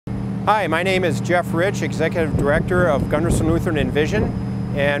Hi, my name is Jeff Rich, Executive Director of Gundersen Lutheran Envision,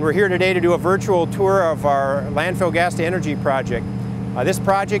 and we're here today to do a virtual tour of our landfill gas to energy project. This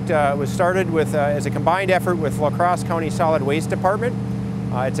project was started as a combined effort with La Crosse County Solid Waste Department.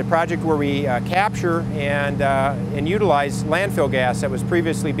 It's a project where we capture and utilize landfill gas that was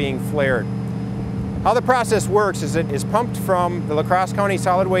previously being flared. How the process works is it is pumped from the La Crosse County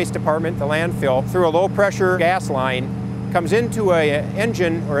Solid Waste Department, the landfill, through a low pressure gas line, comes into an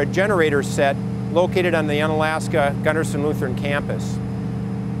engine or a generator set located on the Onalaska Gundersen Lutheran campus.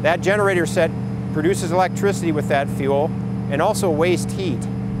 That generator set produces electricity with that fuel and also waste heat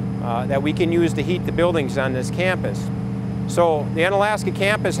that we can use to heat the buildings on this campus. So the Onalaska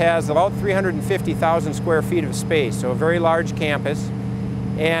campus has about 350,000 square feet of space, so a very large campus,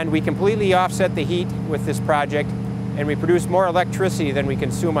 and we completely offset the heat with this project, and we produce more electricity than we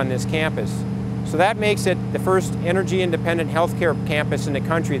consume on this campus. So that makes it the first energy-independent healthcare campus in the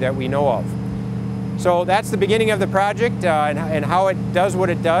country that we know of. So that's the beginning of the project and how it does what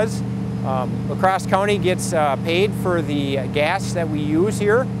it does. La Crosse County gets paid for the gas that we use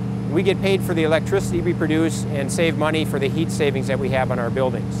here. We get paid for the electricity we produce and save money for the heat savings that we have on our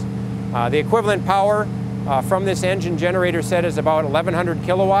buildings. The equivalent power from this engine generator set is about 1,100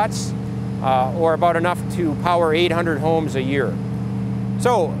 kilowatts, or about enough to power 800 homes a year.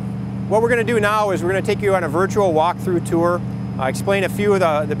 So what we're going to do now is we're going to take you on a virtual walkthrough tour, explain a few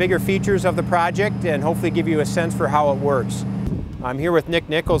of the bigger features of the project, and hopefully give you a sense for how it works. I'm here with Nick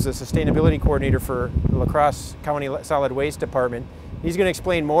Nichols, the Sustainability Coordinator for the La Crosse County Solid Waste Department. He's going to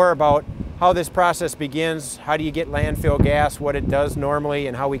explain more about how this process begins, how do you get landfill gas, what it does normally,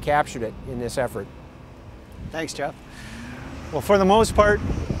 and how we captured it in this effort. Thanks, Jeff. Well, for the most part,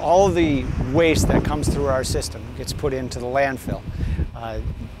 all of the waste that comes through our system gets put into the landfill.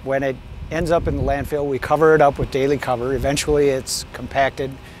 When it ends up in the landfill, we cover it up with daily cover. Eventually it's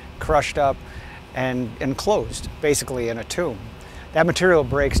compacted, crushed up, and enclosed, basically in a tomb. That material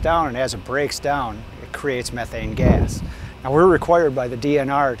breaks down, and as it breaks down, it creates methane gas. Now, we're required by the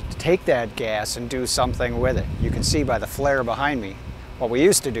DNR to take that gas and do something with it. You can see by the flare behind me. What we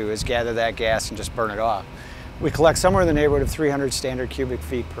used to do is gather that gas and just burn it off. We collect somewhere in the neighborhood of 300 standard cubic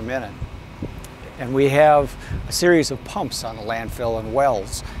feet per minute. And we have a series of pumps on the landfill and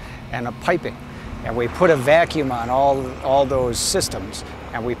wells and a piping. And we put a vacuum on all those systems,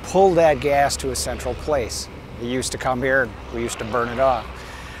 and we pull that gas to a central place. It used to come here, and we used to burn it off.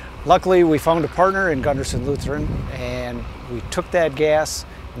 Luckily, we found a partner in Gundersen Lutheran, and we took that gas.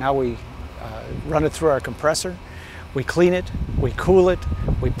 Now we run it through our compressor. We clean it, we cool it,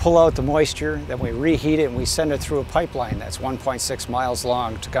 we pull out the moisture, then we reheat it, and we send it through a pipeline that's 1.6 miles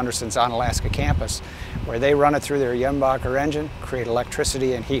long to Gundersen's Onalaska Campus, where they run it through their Jenbacher engine, create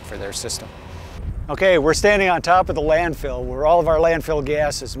electricity and heat for their system. Okay, we're standing on top of the landfill where all of our landfill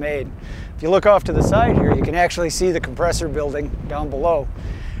gas is made. If you look off to the side here, you can actually see the compressor building down below.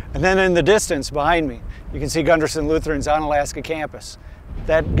 And then in the distance behind me, you can see Gundersen Lutheran's Onalaska Campus.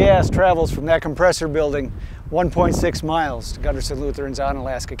 That gas travels from that compressor building 1.6 miles to Gundersen Lutheran's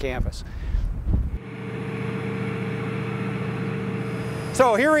Onalaska Campus.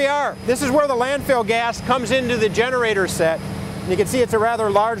 So here we are. This is where the landfill gas comes into the generator set. You can see it's a rather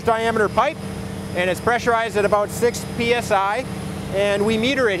large diameter pipe, and it's pressurized at about 6 psi, and we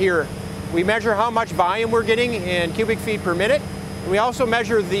meter it here. We measure how much volume we're getting in cubic feet per minute. We also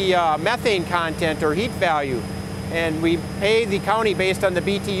measure the methane content or heat value, and we pay the county based on the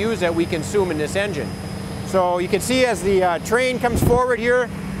BTUs that we consume in this engine. So you can see as the train comes forward here,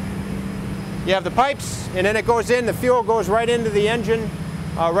 you have the pipes, and then it goes in, the fuel goes right into the engine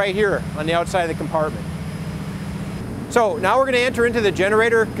right here on the outside of the compartment. So now we're going to enter into the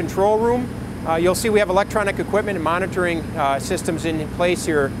generator control room. You'll see we have electronic equipment and monitoring systems in place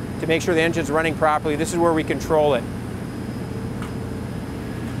here to make sure the engine's running properly. This is where we control it.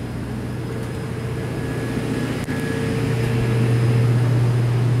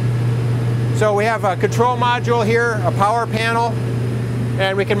 So we have a control module here, a power panel,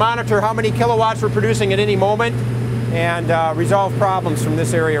 and we can monitor how many kilowatts we're producing at any moment and resolve problems from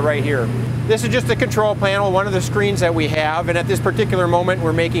this area right here. This is just the control panel, one of the screens that we have, and at this particular moment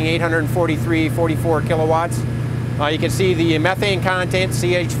we're making 44 kilowatts. You can see the methane content,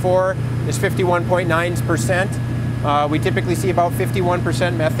 CH4, is 51.9%. We typically see about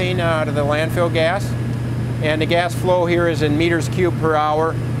 51% methane out of the landfill gas, and the gas flow here is in meters cubed per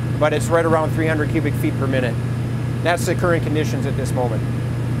hour, but it's right around 300 cubic feet per minute. That's the current conditions at this moment.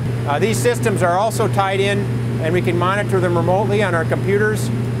 These systems are also tied in, and we can monitor them remotely on our computers,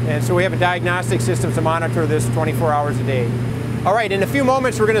 and so we have a diagnostic system to monitor this 24 hours a day. All right, in a few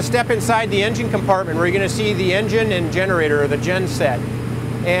moments we're going to step inside the engine compartment where you're going to see the engine and generator, or the gen set.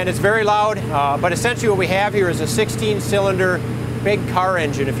 and it's very loud, but essentially what we have here is a 16-cylinder big car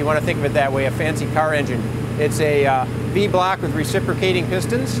engine, if you want to think of it that way, a fancy car engine. It's a V-block with reciprocating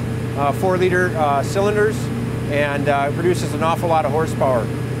pistons, 4-liter cylinders, and produces an awful lot of horsepower.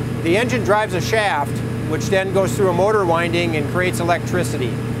 The engine drives a shaft, which then goes through a motor winding and creates electricity.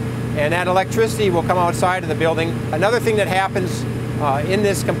 And that electricity will come outside of the building. Another thing that happens in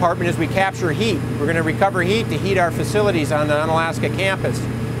this compartment is we capture heat. We're going to recover heat to heat our facilities on the Onalaska campus.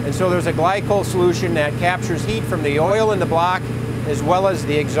 And so there's a glycol solution that captures heat from the oil in the block as well as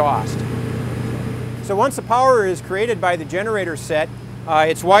the exhaust. So once the power is created by the generator set,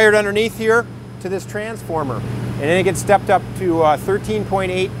 it's wired underneath here to this transformer. And then it gets stepped up to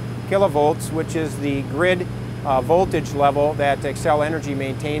 13.8 kilovolts, which is the grid voltage level that Xcel Energy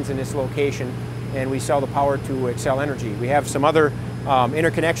maintains in this location, and we sell the power to Xcel Energy. We have some other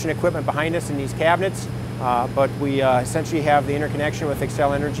interconnection equipment behind us in these cabinets, but we essentially have the interconnection with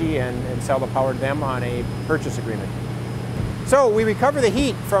Xcel Energy and sell the power to them on a purchase agreement. So we recover the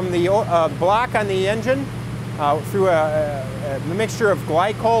heat from the block on the engine through a mixture of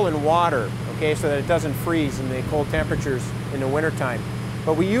glycol and water, okay, so that it doesn't freeze in the cold temperatures in the wintertime.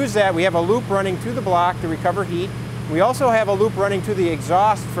 But we use that, we have a loop running through the block to recover heat. We also have a loop running to the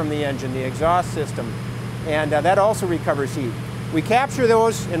exhaust from the engine, the exhaust system, and that also recovers heat. We capture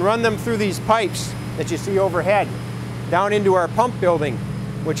those and run them through these pipes that you see overhead down into our pump building,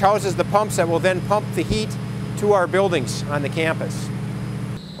 which houses the pumps that will then pump the heat to our buildings on the campus.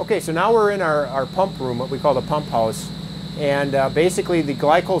 Okay, so now we're in our pump room, what we call the pump house, and basically the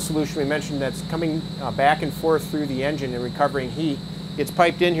glycol solution we mentioned that's coming back and forth through the engine and recovering heat gets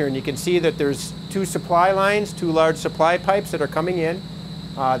piped in here, and you can see that there's 2 supply lines, 2 large supply pipes that are coming in.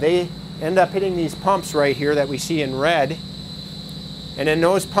 They end up hitting these pumps right here that we see in red, and then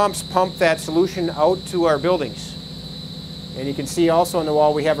those pumps pump that solution out to our buildings. And you can see also on the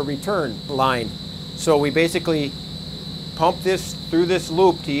wall we have a return line. So we basically pump this through this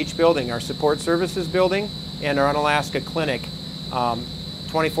loop to each building, our support services building and our Onalaska clinic,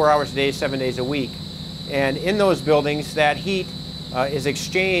 24 hours a day, 7 days a week. And in those buildings, that heat is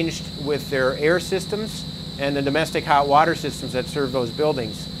exchanged with their air systems and the domestic hot water systems that serve those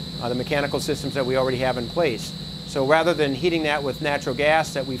buildings, the mechanical systems that we already have in place. So rather than heating that with natural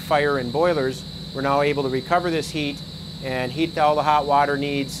gas that we fire in boilers, we're now able to recover this heat and heat all the hot water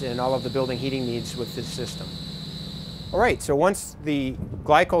needs and all of the building heating needs with this system. All right, so once the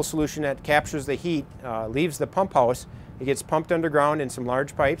glycol solution that captures the heat leaves the pump house, it gets pumped underground in some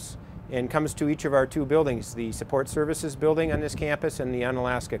large pipes and comes to each of our 2 buildings, the support services building on this campus and the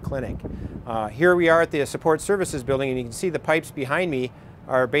Onalaska clinic. Here we are at the support services building, and you can see the pipes behind me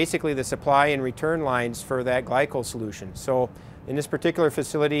are basically the supply and return lines for that glycol solution. So in this particular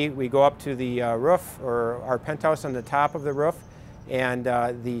facility, we go up to the roof, or our penthouse on the top of the roof, and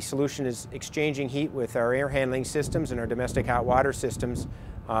the solution is exchanging heat with our air handling systems and our domestic hot water systems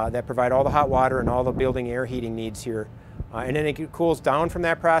that provide all the hot water and all the building air heating needs here. And then it cools down from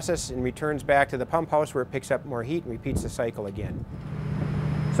that process and returns back to the pump house where it picks up more heat and repeats the cycle again.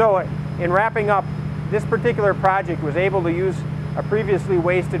 So in wrapping up, this particular project was able to use a previously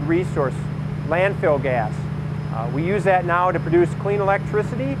wasted resource, landfill gas. We use that now to produce clean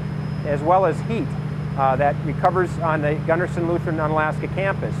electricity as well as heat that recovers on the Gundersen Lutheran Onalaska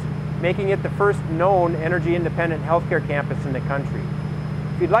campus, making it the first known energy-independent healthcare campus in the country.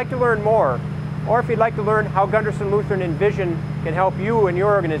 If you'd like to learn more, or if you'd like to learn how Gundersen Lutheran Envision can help you and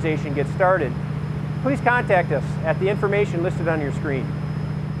your organization get started, please contact us at the information listed on your screen.